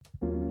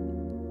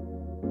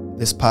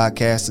This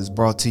podcast is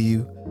brought to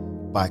you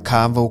by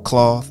Convo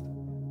Cloth,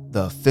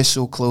 the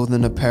official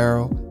clothing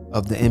apparel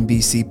of the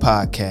NBC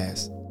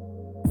podcast.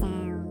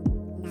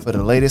 For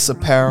the latest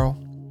apparel,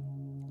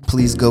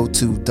 please go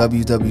to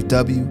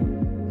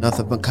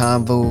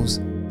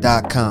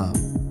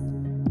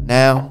www.nothingbutconvos.com.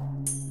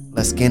 Now,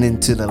 let's get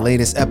into the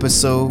latest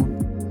episode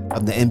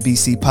of the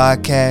NBC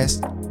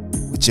podcast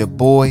with your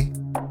boy,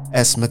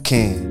 S.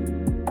 McCann.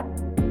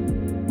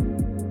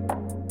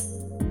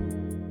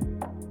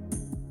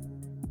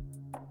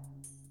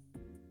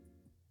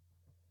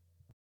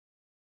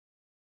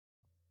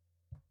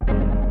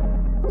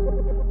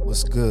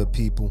 What's good,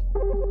 people?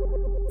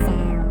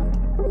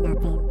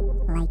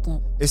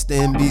 It's the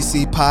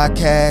NBC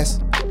podcast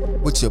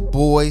with your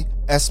boy,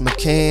 S.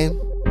 McCann.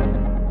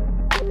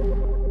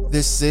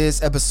 This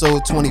is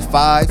episode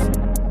 25,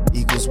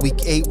 Eagles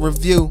Week 8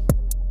 review.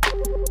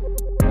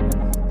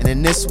 And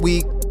in this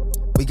week,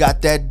 we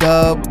got that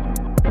dub.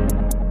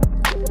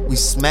 We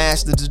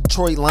smashed the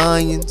Detroit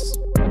Lions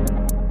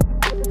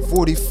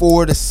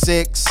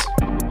 44-6.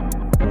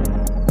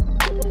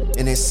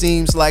 And it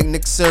seems like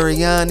Nick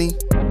Sirianni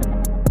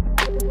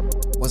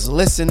was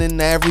listening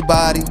to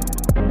everybody.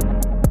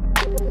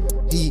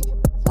 He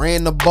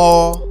ran the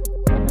ball,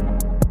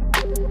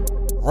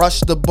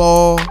 rushed the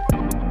ball,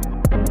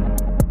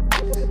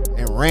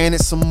 and ran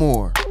it some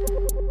more.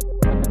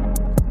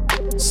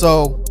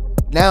 So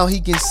now he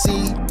can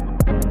see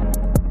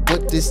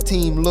what this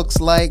team looks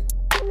like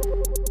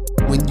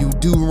when you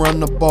do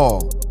run the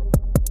ball.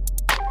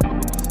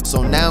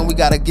 So now we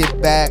got to get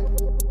back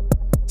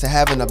to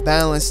having a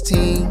balanced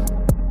team,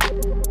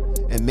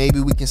 and maybe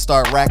we can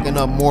start racking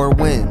up more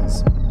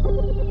wins.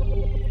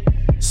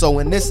 So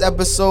in this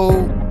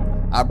episode,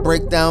 I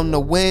break down the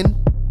win,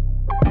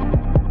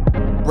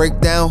 break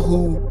down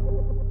who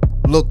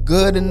looked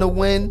good in the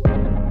win,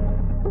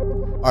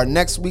 our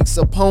next week's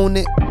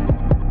opponent,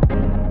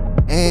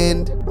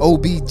 and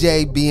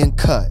OBJ being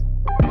cut.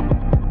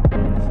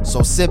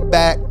 So sit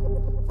back,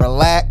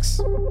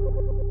 relax,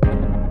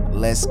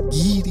 let's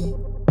get it.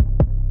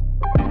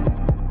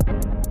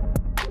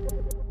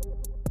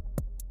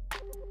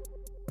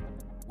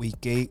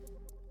 Week 8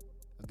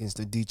 against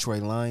the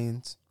Detroit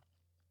Lions.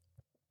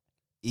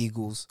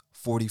 Eagles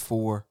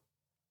 44,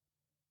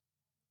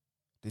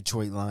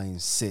 Detroit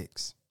Lions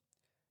 6.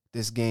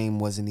 This game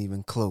wasn't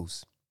even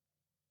close.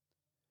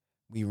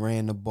 We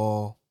ran the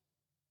ball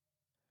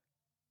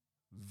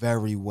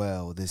very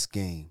well this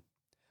game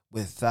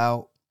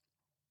without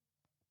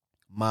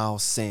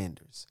Miles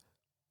Sanders.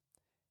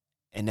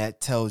 And that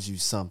tells you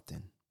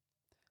something.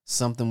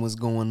 Something was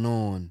going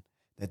on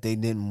that they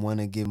didn't want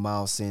to give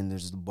Miles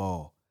Sanders the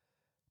ball,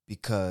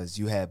 because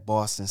you had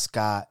Boston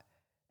Scott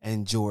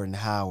and Jordan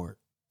Howard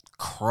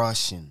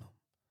crushing them.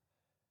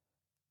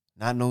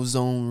 Not no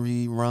zone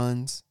read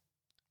runs,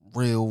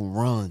 real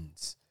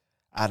runs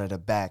out of the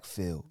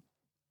backfield.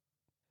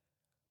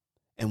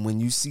 And when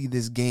you see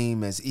this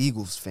game as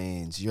Eagles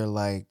fans, you're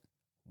like,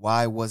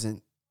 why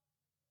wasn't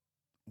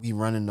we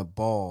running the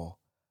ball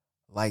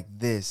like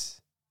this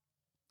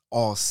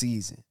all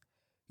season?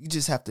 You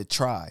just have to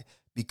try,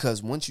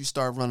 because once you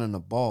start running the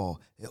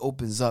ball, it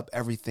opens up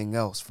everything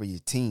else for your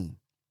team.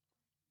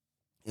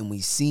 And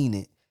we seen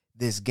it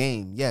this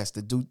game. Yes,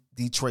 the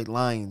Detroit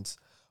Lions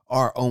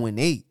are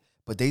 0-8,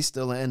 but they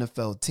still an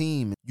NFL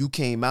team. You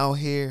came out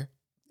here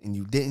and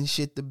you didn't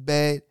shit the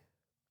bed.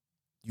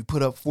 You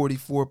put up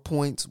 44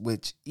 points,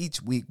 which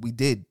each week we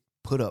did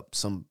put up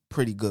some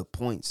pretty good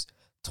points,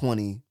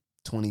 20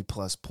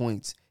 plus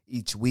points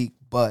each week.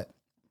 But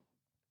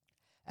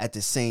at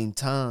the same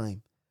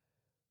time,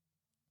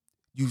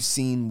 you've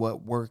seen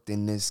what worked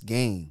in this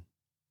game.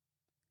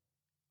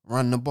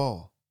 Run the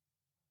ball.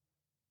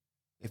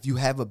 If you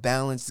have a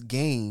balanced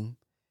game,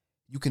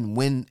 you can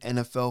win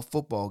NFL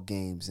football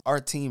games. Our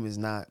team is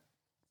not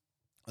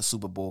a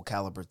Super Bowl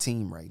caliber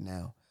team right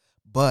now.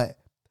 But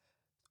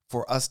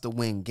for us to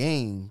win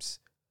games,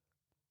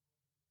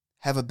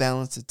 have a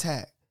balanced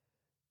attack.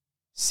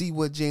 See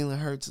what Jalen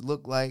Hurts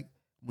look like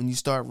when you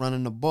start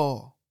running the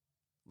ball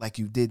like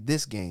you did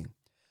this game.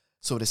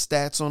 So the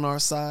stats on our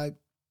side,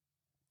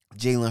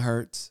 Jalen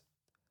Hurts,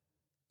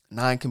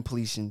 9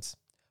 completions,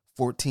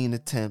 14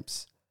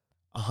 attempts,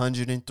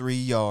 103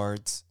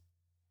 yards,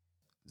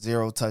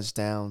 0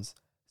 touchdowns,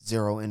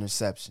 0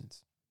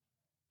 interceptions.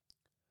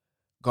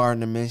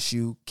 Gardner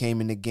Minshew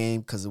came in the game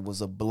because it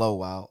was a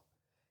blowout.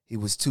 He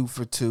was 2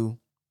 for 2,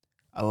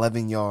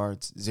 11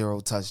 yards,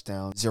 0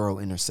 touchdowns, 0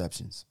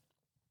 interceptions.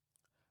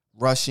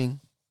 Rushing,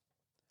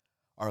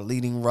 our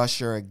leading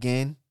rusher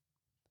again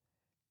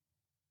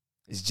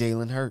is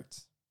Jalen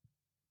Hurts.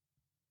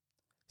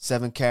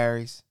 7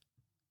 carries,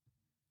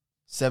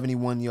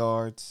 71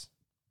 yards,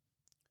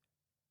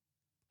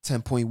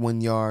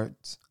 10.1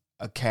 yards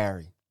a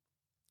carry,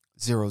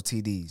 0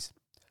 TDs.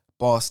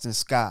 Boston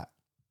Scott,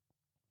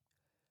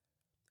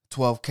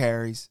 12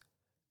 carries,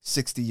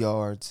 60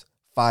 yards,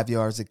 5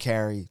 yards a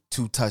carry,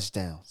 2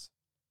 touchdowns.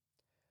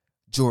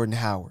 Jordan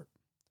Howard,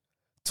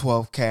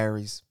 12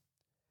 carries,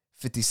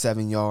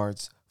 57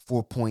 yards,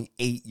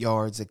 4.8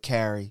 yards a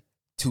carry,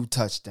 2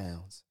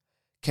 touchdowns.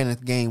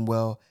 Kenneth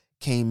Gainwell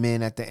came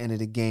in at the end of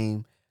the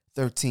game,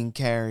 13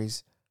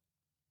 carries,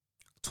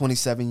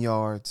 27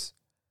 yards,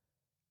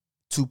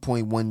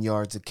 2.1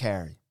 yards a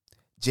carry.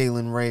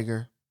 Jalen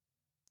Reagor,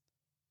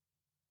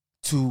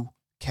 2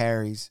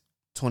 carries,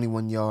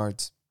 21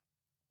 yards,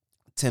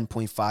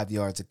 10.5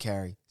 yards a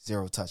carry,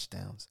 0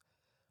 touchdowns.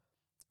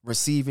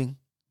 Receiving,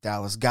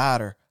 Dallas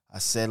Goedert. I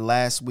said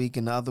last week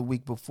and the other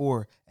week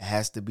before, it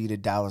has to be the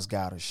Dallas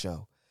Goedert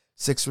show.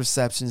 6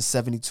 receptions,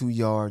 72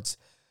 yards,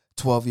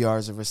 12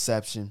 yards of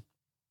reception,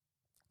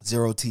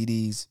 0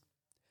 TDs.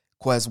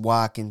 Quez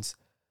Watkins,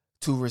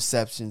 2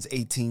 receptions,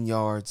 18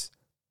 yards,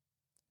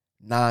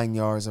 9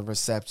 yards of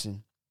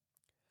reception.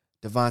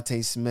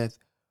 Devontae Smith,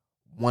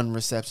 1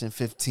 reception,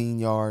 15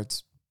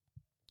 yards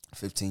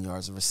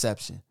of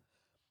reception.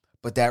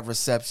 But that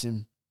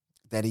reception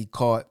that he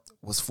caught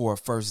was for a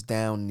first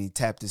down, and he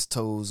tapped his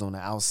toes on the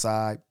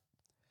outside.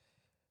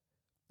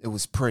 It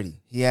was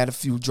pretty. He had a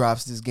few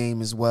drops this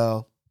game as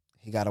well.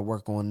 He got to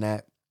work on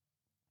that.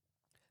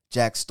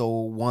 Jack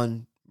Stoll,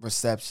 1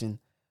 reception,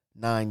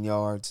 9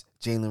 yards.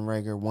 Jalen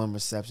Reagor, 1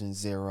 reception,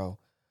 0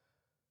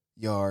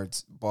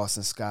 yards.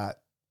 Boston Scott,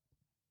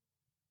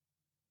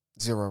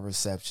 0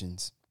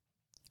 receptions.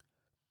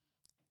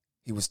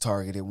 He was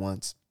targeted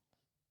once.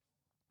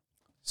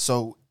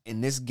 So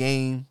in this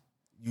game,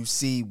 you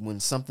see when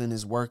something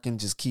is working,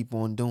 just keep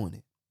on doing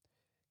it.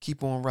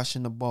 Keep on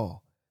rushing the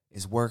ball.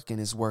 It's working,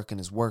 it's working,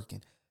 it's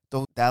working.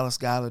 Throw Dallas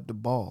Goedert the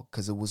ball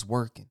because it was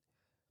working.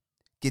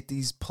 Get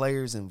these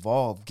players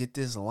involved. Get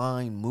this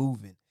line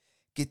moving.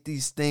 Get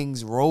these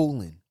things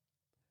rolling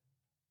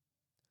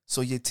so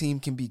your team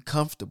can be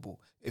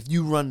comfortable. If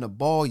you run the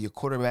ball, your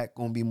quarterback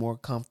going to be more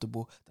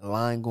comfortable. The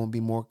line going to be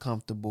more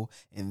comfortable.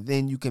 And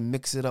then you can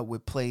mix it up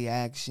with play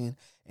action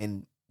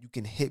and you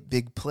can hit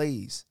big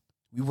plays.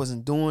 We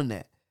wasn't doing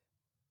that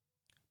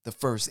the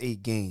first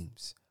 8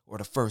 games or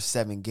the first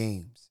 7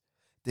 games.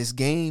 This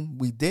game,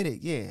 we did it,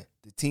 yeah.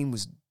 The team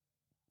was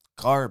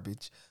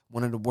garbage.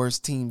 One of the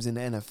worst teams in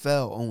the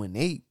NFL,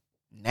 0-8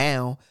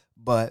 now,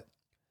 but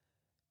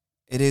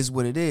it is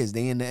what it is.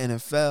 They in the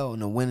NFL,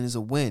 and a win is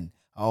a win.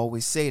 I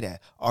always say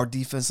that. Our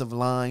defensive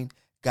line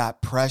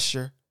got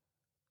pressure.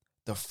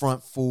 The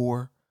front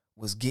 4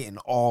 was getting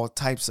all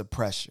types of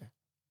pressure.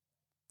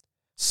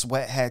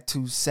 Sweat had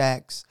 2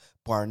 sacks.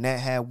 Barnett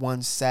had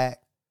 1 sack.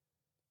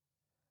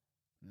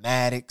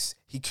 Maddox,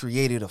 he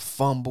created a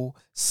fumble.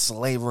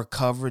 Slay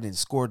recovered and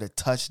scored a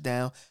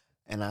touchdown.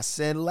 And I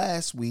said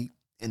last week,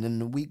 and then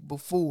the week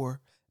before,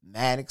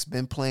 Maddox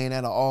been playing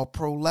at an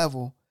all-pro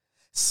level.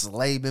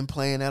 Slay been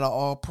playing at an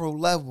all-pro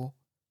level.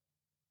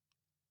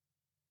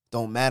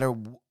 Don't matter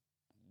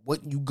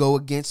what you go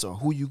against or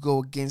who you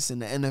go against in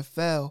the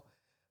NFL,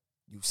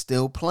 you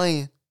still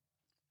playing.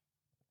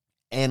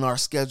 And our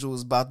schedule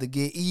is about to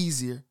get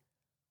easier.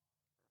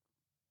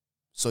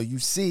 So you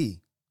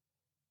see,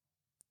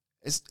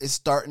 it's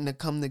starting to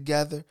come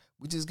together.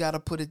 We just got to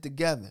put it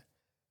together.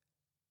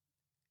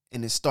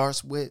 And it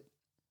starts with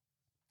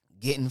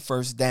getting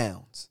first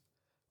downs,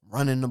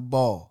 running the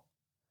ball.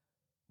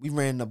 We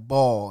ran the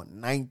ball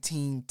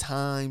 19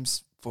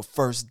 times for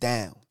first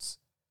downs.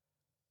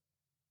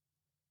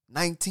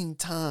 19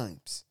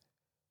 times.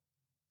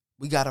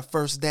 We got a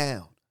first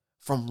down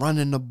from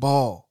running the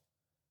ball.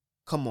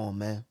 Come on,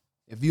 man.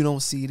 If you don't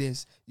see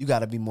this, you got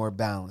to be more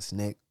balanced,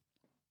 Nick.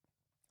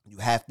 You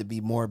have to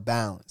be more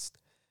balanced.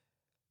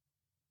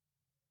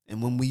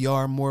 And when we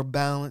are more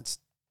balanced,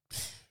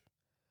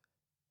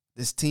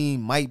 this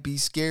team might be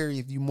scary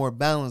if you're more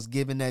balanced,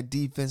 giving that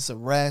defense a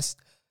rest,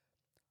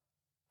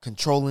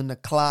 controlling the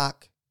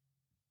clock.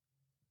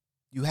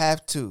 You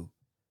have to.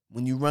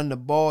 When you run the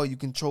ball, you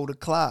control the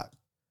clock.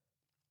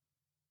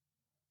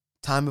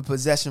 Time of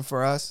possession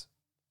for us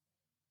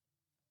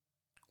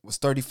was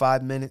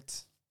 35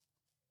 minutes.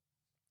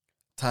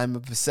 Time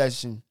of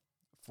possession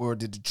for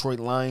the Detroit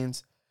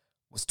Lions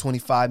was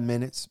 25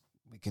 minutes.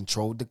 We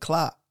controlled the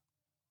clock.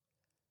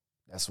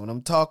 That's what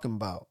I'm talking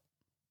about.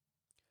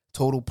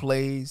 Total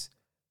plays,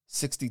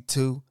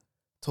 62.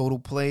 Total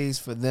plays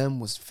for them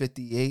was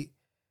 58.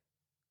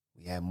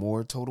 We had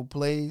more total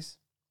plays.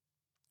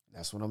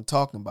 That's what I'm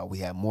talking about. We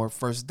had more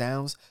first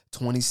downs,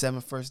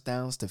 27 first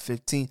downs to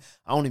 15.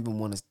 I don't even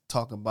want to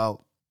talk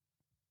about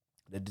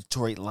the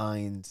Detroit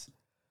Lions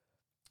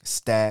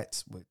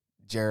stats with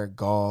Jared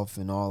Goff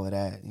and all of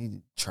that.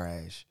 He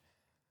trash.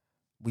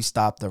 We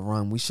stopped the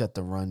run. We shut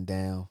the run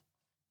down.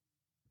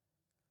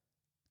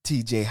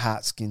 TJ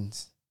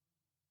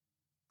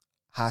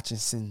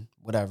Hutchinson,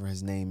 whatever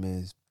his name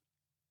is.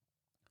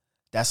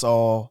 That's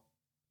all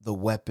the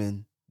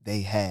weapon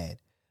they had.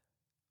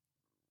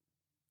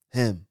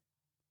 Him.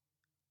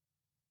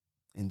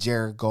 And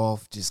Jared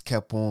Goff just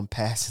kept on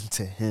passing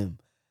to him.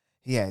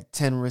 He had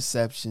 10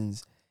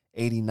 receptions,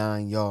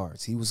 89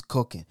 yards. He was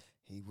cooking.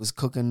 He was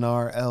cooking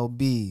our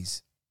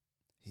LBs.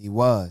 He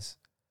was.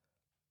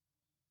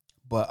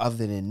 But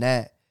other than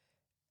that,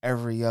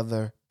 every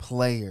other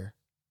player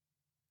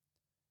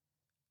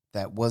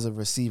that was a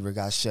receiver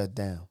got shut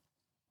down.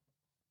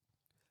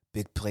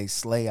 Big play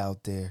Slay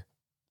out there,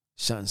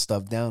 shutting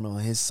stuff down on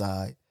his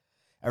side.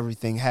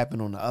 everything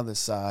happened on the other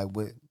side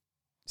with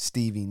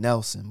Stevie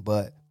Nelson,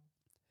 but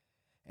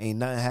ain't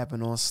nothing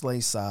happened on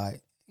Slay's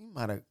side. He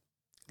might have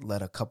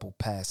let a couple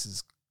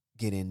passes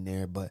get in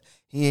there, but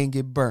he ain't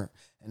get burnt.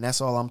 And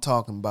that's all I'm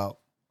talking about.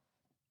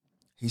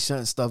 He's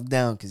shutting stuff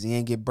down because he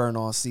ain't get burnt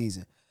all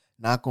season.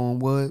 Knock on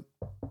wood,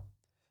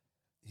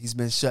 he's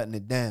been shutting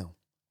it down.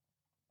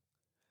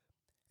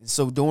 And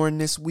so during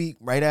this week,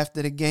 right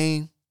after the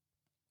game,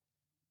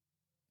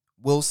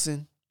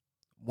 Wilson,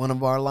 one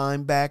of our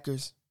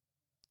linebackers,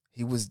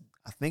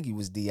 I think he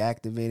was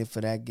deactivated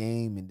for that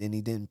game, and then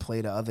he didn't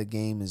play the other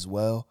game as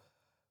well.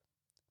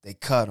 They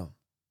cut him.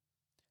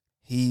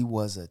 He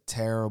was a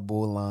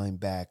terrible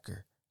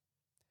linebacker.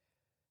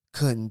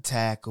 Couldn't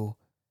tackle.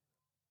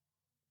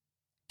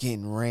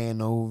 Getting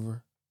ran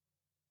over.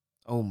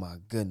 Oh my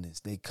goodness.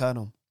 They cut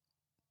him.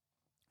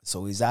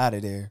 So he's out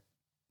of there.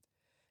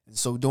 And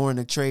so during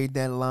the trade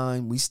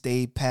deadline, we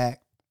stayed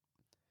packed.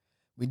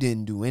 We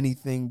didn't do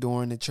anything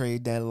during the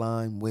trade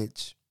deadline,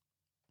 which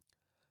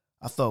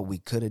I thought we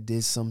could have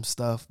did some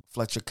stuff.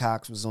 Fletcher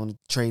Cox was on the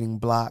trading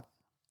block.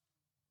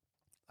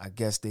 I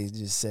guess they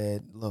just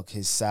said, look,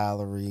 his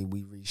salary,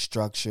 we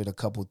restructured a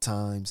couple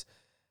times.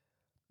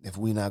 If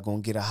we're not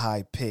going to get a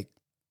high pick,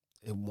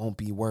 it won't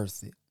be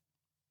worth it,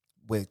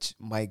 which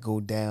might go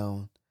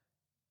down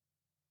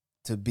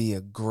to be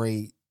a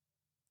great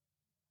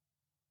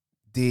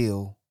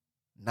deal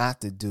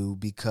not to do,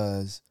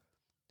 because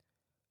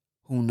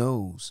who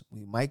knows?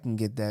 We might can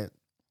get that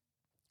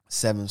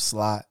 7th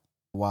slot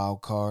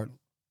wild card.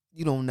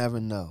 You don't never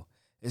know.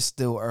 It's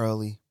still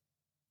early.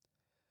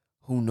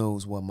 Who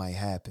knows what might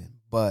happen?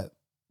 But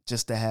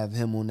just to have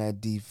him on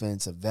that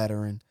defense, a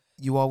veteran,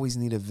 you always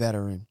need a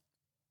veteran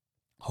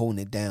holding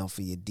it down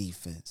for your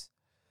defense.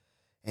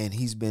 And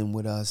he's been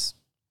with us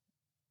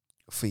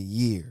for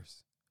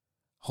years,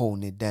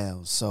 holding it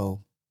down.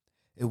 So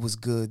it was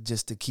good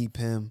just to keep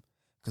him,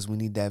 because we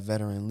need that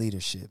veteran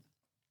leadership.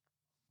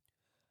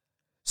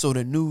 So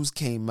the news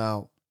came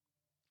out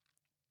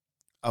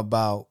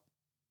about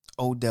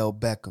Odell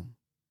Beckham.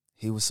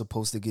 He was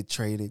supposed to get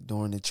traded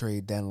during the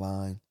trade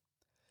deadline.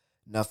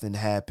 Nothing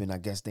happened. I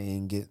guess they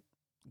didn't get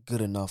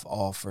good enough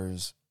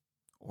offers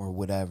or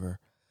whatever.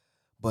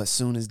 But as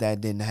soon as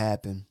that didn't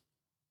happen,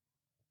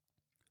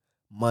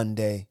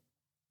 Monday,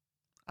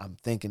 I'm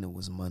thinking it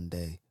was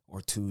Monday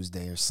or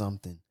Tuesday or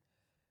something,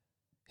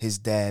 his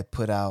dad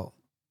put out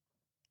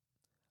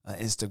an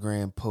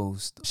Instagram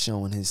post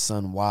showing his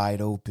son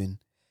wide open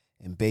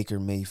and Baker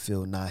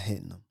Mayfield not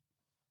hitting him.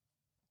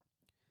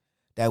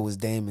 That was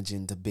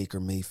damaging to Baker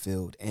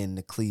Mayfield and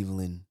the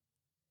Cleveland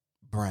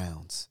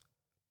Browns.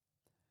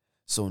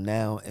 So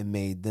now it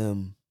made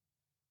them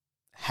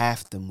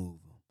have to move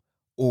him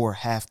or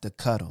have to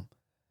cut him,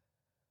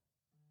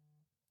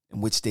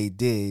 in which they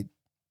did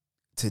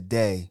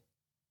today.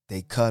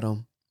 They cut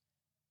him,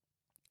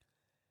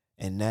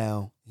 and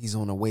now he's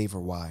on a waiver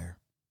wire.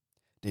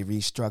 They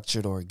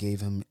restructured or gave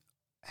him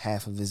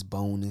half of his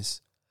bonus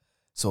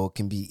so it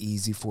can be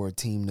easy for a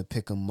team to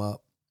pick him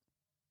up.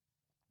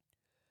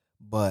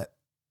 But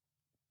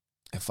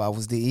if I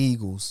was the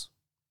Eagles,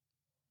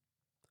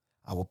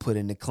 I would put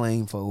in the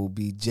claim for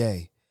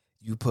OBJ.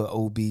 You put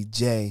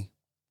OBJ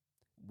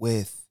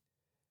with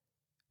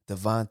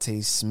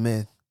Devontae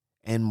Smith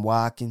and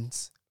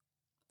Watkins,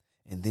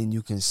 and then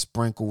you can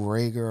sprinkle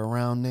Rager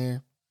around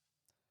there.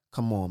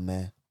 Come on,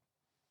 man.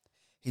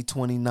 He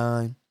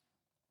 29.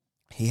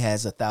 He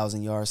has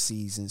 1,000-yard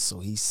season, so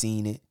he's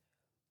seen it.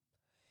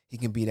 He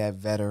can be that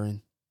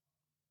veteran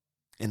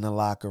in the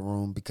locker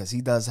room, because he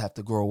does have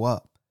to grow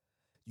up.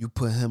 You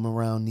put him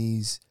around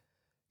these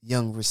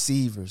young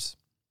receivers,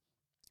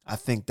 I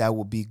think that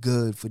would be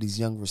good for these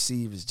young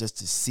receivers, just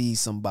to see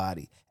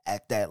somebody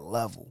at that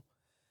level.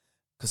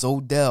 Because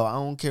Odell, I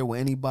don't care what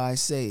anybody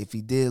say, if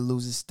he did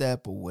lose a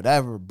step or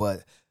whatever,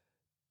 but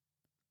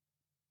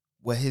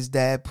what his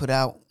dad put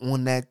out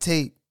on that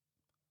tape,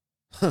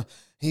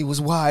 he was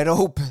wide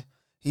open.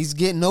 He's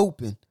getting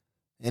open.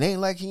 It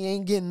ain't like he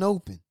ain't getting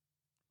open.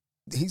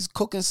 He's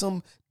cooking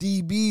some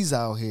DBs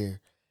out here.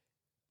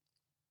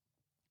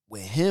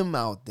 With him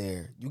out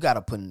there, you got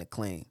to put in the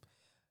claim.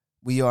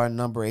 We are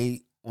number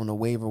 8 on the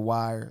waiver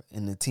wire,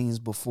 and the teams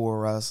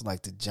before us,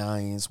 like the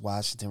Giants,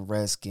 Washington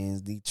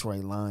Redskins,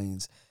 Detroit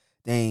Lions,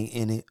 they ain't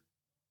in it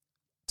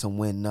to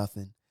win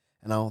nothing.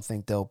 And I don't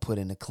think they'll put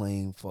in a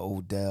claim for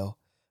Odell.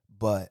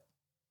 But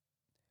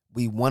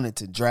we wanted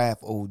to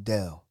draft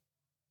Odell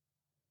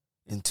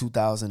in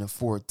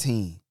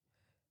 2014.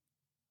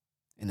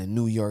 And the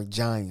New York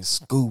Giants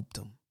scooped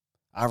him.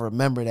 I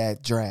remember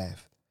that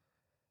draft.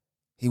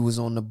 He was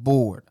on the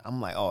board.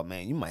 I'm like, oh,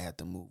 man, you might have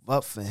to move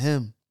up for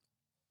him.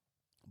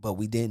 But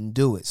we didn't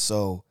do it.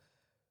 So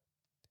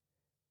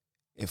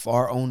if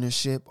our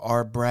ownership,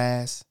 our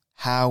brass,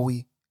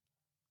 Howie,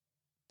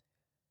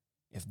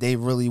 if they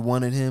really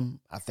wanted him,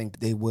 I think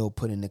they will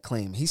put in the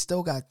claim. He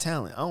still got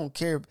talent. I don't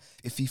care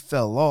if he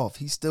fell off.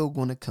 He's still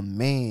going to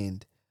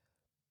command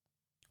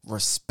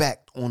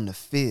respect on the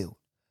field.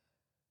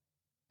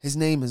 His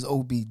name is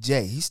OBJ.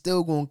 He's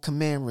still going to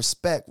command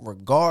respect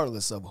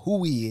regardless of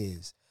who he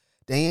is.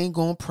 They ain't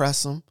going to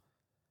press him.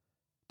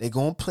 They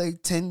going to play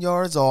 10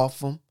 yards off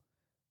him,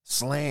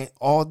 slant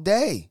all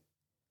day.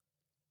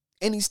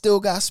 And he still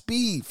got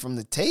speed from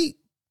the tape.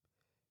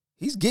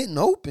 He's getting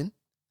open.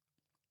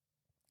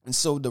 And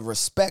so the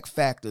respect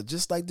factor,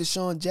 just like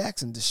Deshaun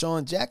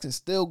Jackson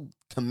still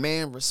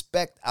command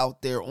respect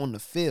out there on the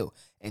field.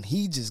 And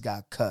he just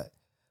got cut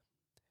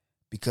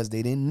because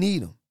they didn't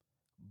need him.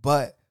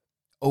 But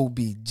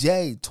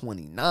OBJ,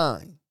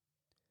 29.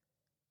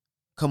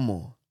 Come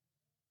on.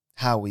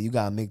 Howie, you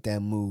got to make that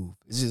move.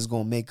 It's just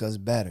going to make us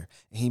better.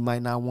 And he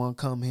might not want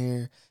to come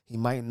here. He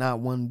might not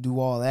want to do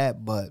all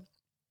that. But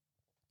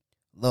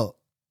look,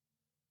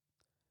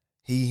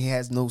 he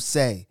has no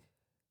say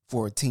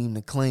for a team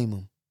to claim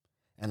him.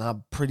 And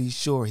I'm pretty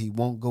sure he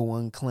won't go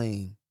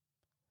unclaimed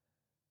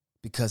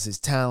because his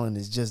talent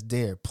is just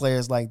there.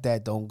 Players like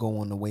that don't go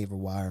on the waiver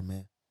wire,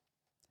 man.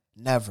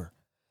 Never.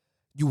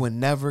 You would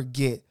never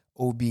get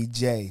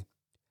OBJ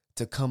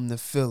to come to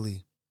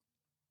Philly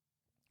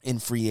in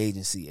free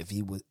agency if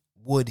he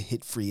would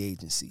hit free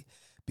agency,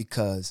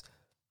 because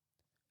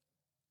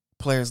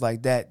players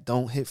like that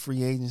don't hit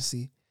free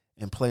agency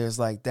and players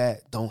like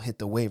that don't hit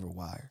the waiver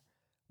wire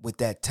with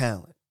that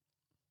talent.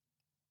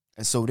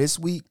 And so this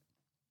week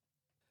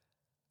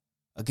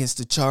against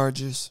the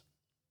Chargers,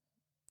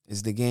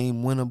 is the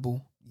game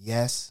winnable?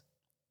 Yes.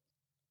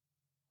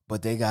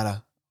 But they got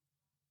a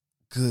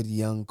good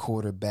young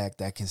quarterback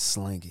that can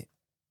sling it.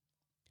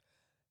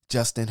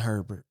 Justin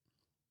Herbert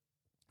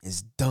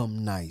is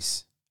dumb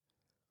nice.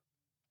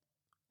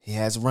 He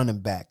has running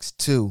backs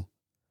too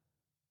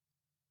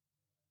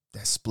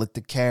that split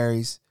the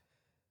carries.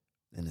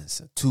 And it's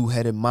a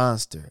two-headed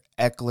monster,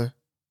 Eckler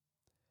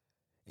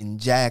and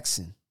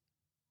Jackson.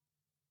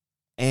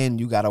 And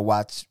you got to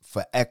watch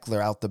for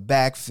Eckler out the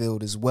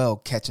backfield as well,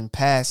 catching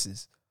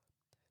passes.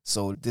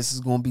 So this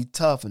is going to be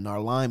tough. And our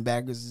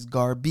linebackers is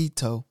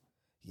Garbito.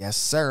 Yes,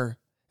 sir.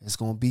 It's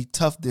going to be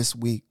tough this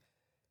week.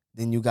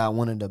 Then you got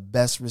one of the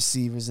best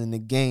receivers in the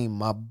game,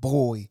 my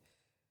boy,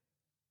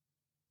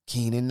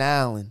 Keenan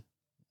Allen.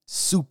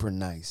 Super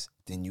nice.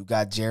 Then you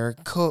got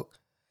Jared Cook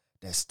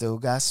that still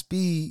got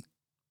speed.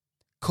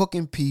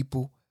 Cooking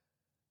people.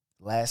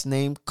 Last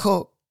name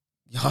Cook.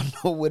 Y'all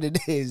know what it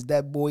is.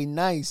 That boy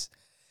nice.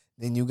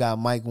 Then you got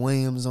Mike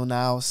Williams on the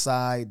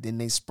outside. Then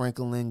they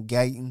sprinkle in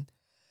Gayton.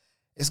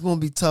 It's going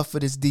to be tough for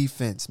this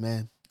defense,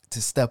 man,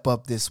 to step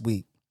up this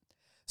week.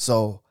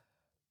 So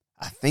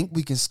I think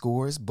we can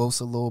score. It's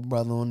Bosa little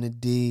brother on the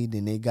D.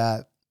 Then they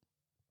got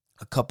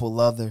a couple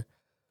other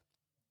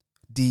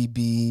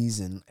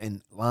DBs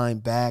and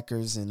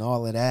linebackers and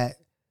all of that.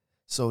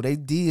 So they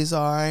D is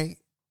all right.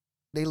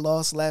 They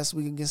lost last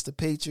week against the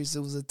Patriots.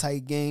 It was a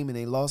tight game, and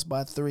they lost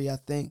by 3, I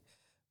think.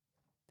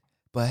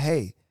 But,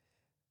 hey,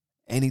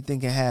 anything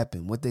can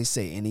happen. What they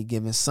say, any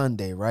given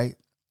Sunday, right?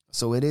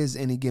 So it is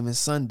any given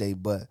Sunday,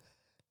 but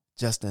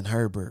Justin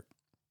Herbert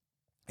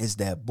is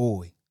that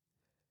boy.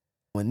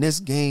 In this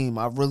game,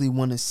 I really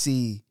want to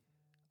see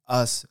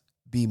us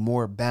be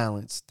more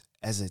balanced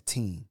as a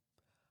team.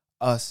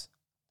 Us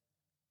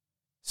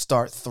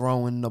start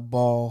throwing the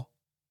ball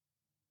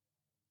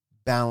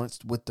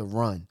balanced with the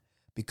run.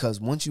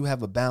 Because once you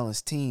have a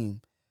balanced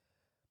team,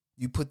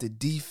 you put the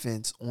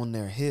defense on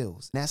their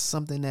heels. And that's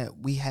something that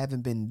we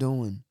haven't been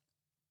doing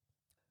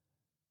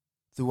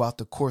throughout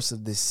the course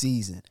of this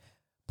season,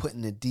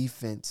 putting the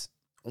defense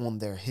on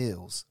their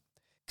heels.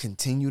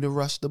 Continue to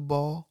rush the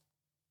ball.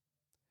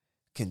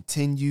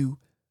 Continue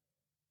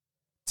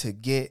to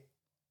get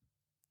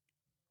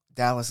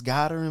Dallas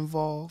Goedert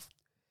involved.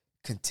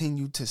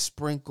 Continue to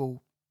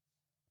sprinkle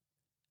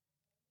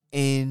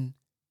in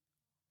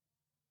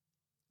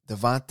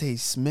Devontae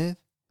Smith.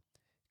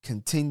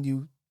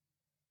 Continue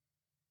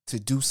to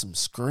do some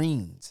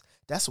screens.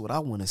 That's what I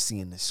want to see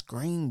in the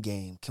screen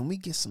game. Can we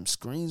get some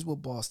screens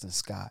with Boston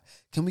Scott?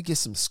 Can we get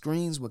some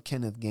screens with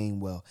Kenneth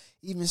Gainwell?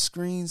 Even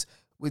screens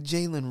with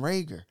Jalen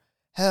Reagor.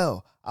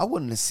 Hell, I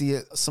wanted to see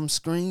some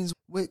screens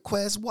with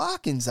Quez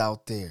Watkins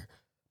out there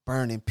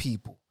burning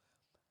people.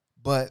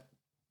 But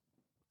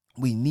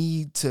we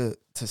need to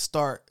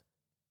start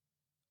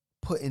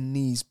putting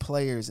these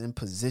players in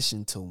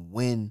position to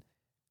win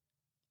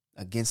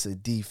against a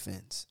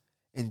defense.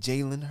 And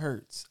Jalen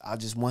Hurts, I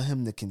just want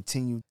him to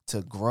continue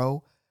to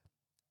grow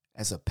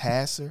as a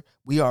passer.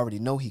 We already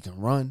know he can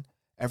run.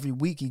 Every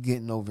week he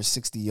getting over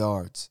 60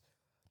 yards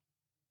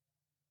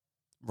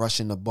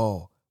rushing the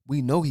ball.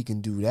 We know he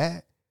can do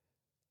that.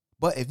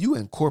 But if you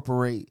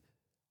incorporate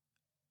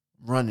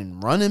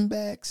running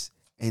backs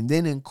and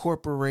then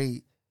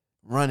incorporate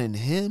running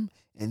him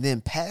and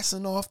then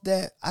passing off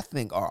that, I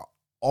think our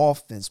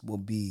offense will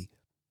be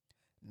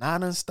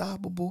not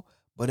unstoppable,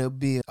 but it'll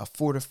be a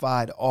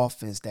fortified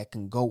offense that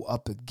can go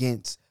up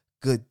against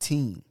good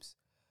teams.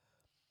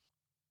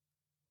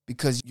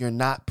 Because you're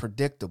not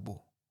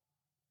predictable.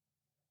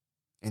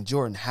 And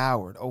Jordan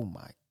Howard, oh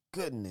my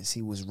goodness,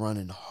 he was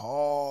running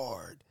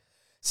hard.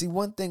 See,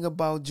 one thing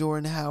about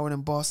Jordan Howard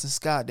and Boston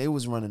Scott, they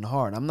was running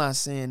hard. I'm not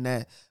saying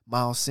that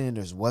Miles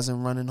Sanders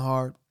wasn't running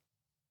hard.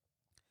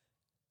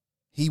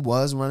 He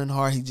was running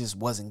hard. He just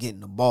wasn't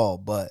getting the ball.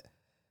 But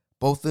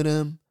both of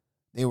them,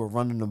 They were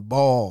running the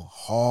ball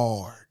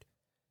hard,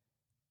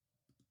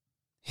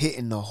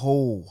 hitting the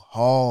hole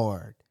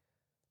hard.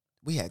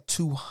 We had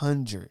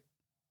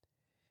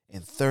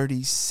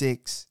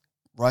 236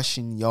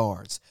 rushing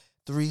yards,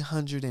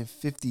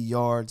 350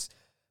 yards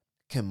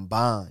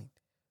combined.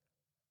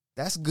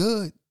 That's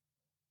good.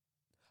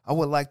 I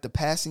would like the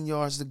passing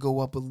yards to go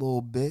up a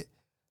little bit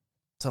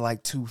to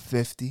like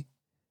 250,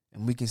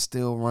 and we can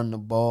still run the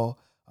ball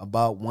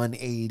about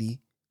 180,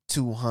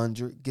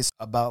 200, gets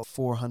about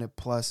 400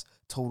 plus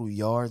total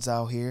yards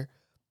out here.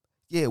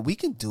 Yeah, we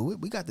can do it.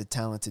 We got the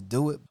talent to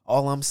do it.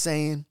 All I'm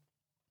saying,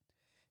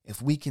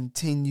 if we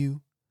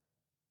continue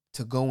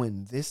to go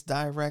in this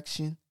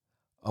direction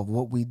of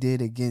what we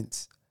did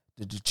against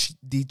the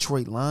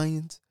Detroit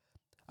Lions,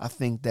 I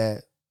think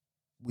that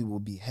we will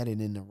be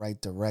headed in the right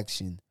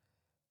direction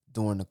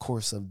during the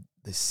course of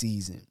the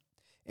season.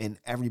 And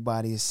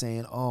everybody is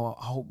saying, oh,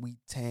 I hope we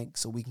tank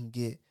so we can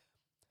get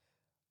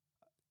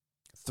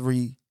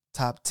 3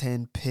 top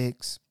 10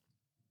 picks.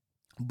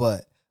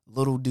 But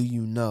little do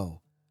you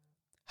know,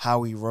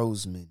 Howie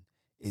Roseman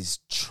is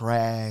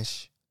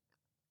trash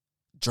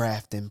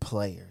drafting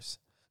players.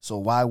 So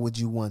why would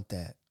you want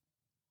that?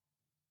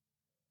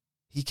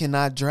 He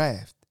cannot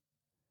draft.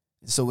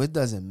 So it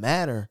doesn't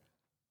matter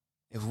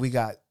if we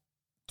got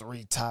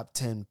 3 top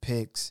 10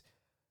 picks.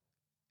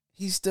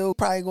 He's still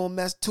probably going to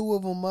mess 2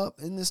 of them up,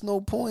 and there's no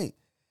point.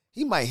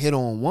 He might hit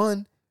on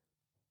 1,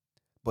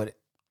 but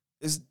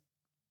it's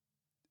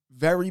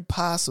very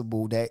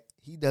possible that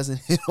he doesn't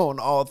hit on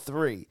all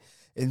 3.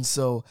 And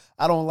so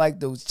I don't like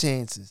those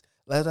chances.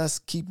 Let us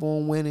keep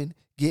on winning,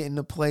 get in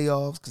the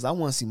playoffs, because I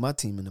want to see my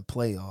team in the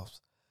playoffs.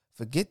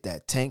 Forget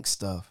that tank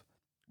stuff.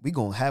 We're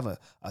going to have a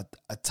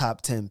top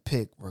 10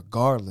 pick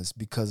regardless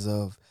because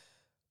of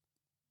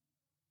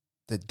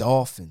the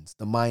Dolphins.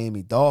 The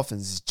Miami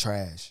Dolphins is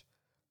trash.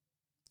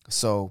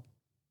 So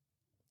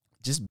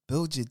just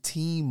build your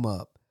team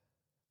up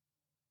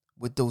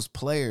with those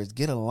players.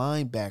 Get a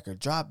linebacker.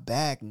 Drop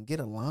back and get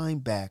a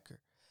linebacker.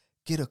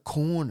 Get a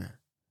corner.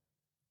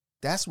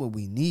 That's what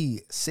we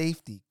need.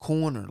 Safety,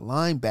 corner,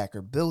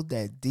 linebacker. Build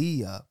that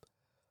D up.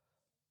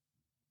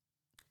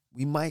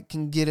 We might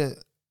can get a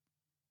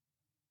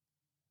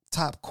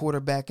top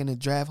quarterback in the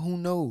draft. Who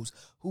knows?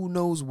 Who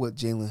knows what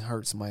Jalen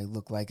Hurts might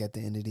look like at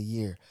the end of the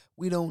year?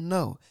 We don't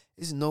know.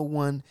 There's no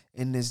one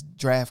in this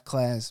draft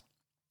class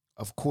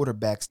of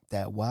quarterbacks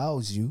that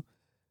wows you.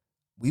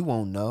 We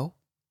won't know.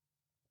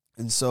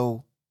 And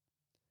so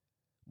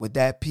with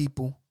that,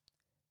 people,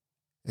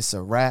 it's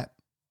a wrap.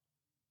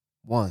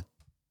 1.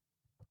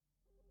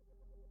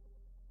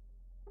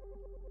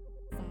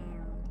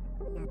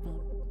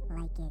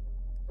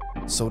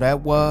 So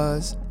that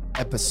was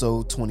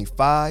episode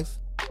 25,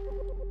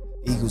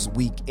 Eagles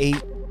Week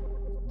 8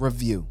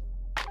 review.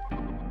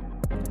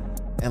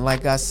 And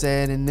like I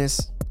said in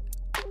this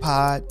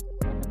pod,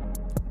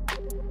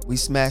 we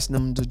smashed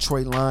them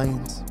Detroit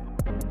Lions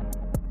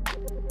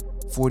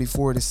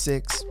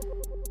 44-6,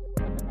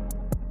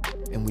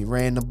 and we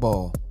ran the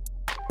ball.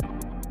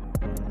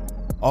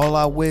 All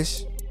I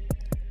wish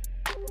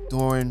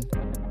during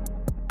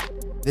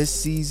this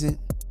season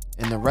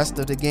and the rest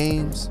of the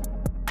games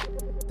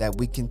that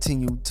we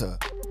continue to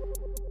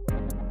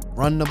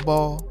run the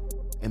ball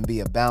and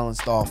be a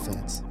balanced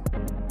offense.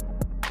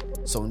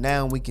 So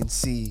now we can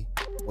see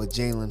what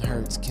Jalen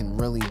Hurts can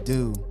really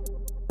do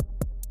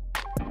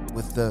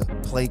with the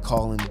play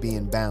calling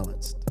being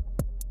balanced.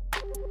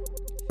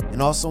 And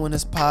also in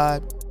this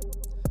pod,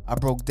 I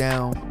broke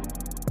down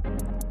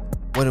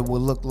what it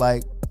would look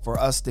like for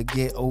us to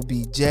get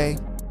OBJ.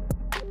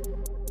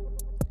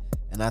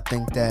 And I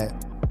think that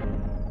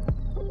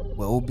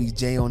with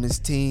OBJ on this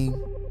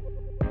team,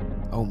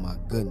 oh my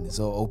goodness,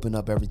 it'll open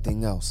up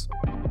everything else.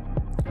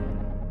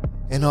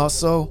 And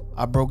also,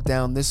 I broke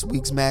down this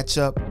week's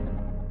matchup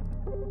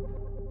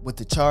with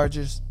the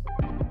Chargers.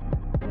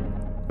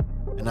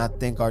 And I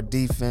think our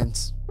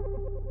defense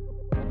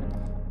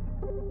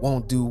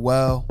won't do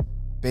well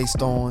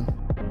based on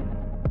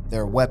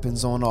their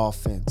weapons on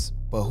offense.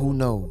 But who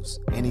knows?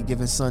 Any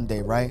given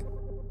Sunday, right?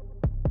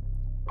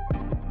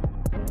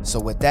 So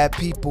with that,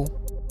 people,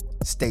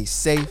 stay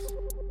safe,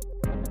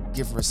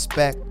 give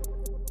respect,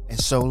 and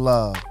show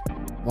love.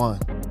 1.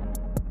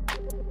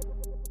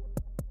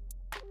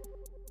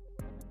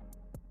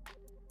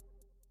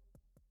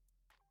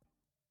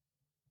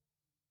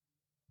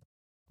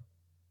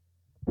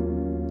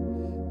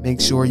 Make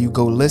sure you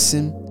go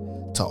listen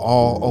to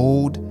all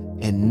old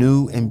and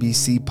new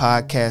NBC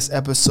podcast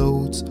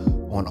episodes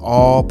on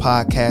all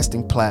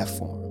podcasting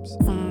platforms.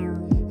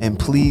 And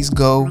please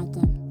go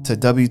to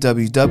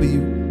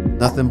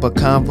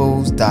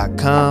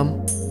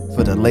www.nothingbutconvos.com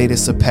for the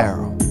latest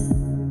apparel.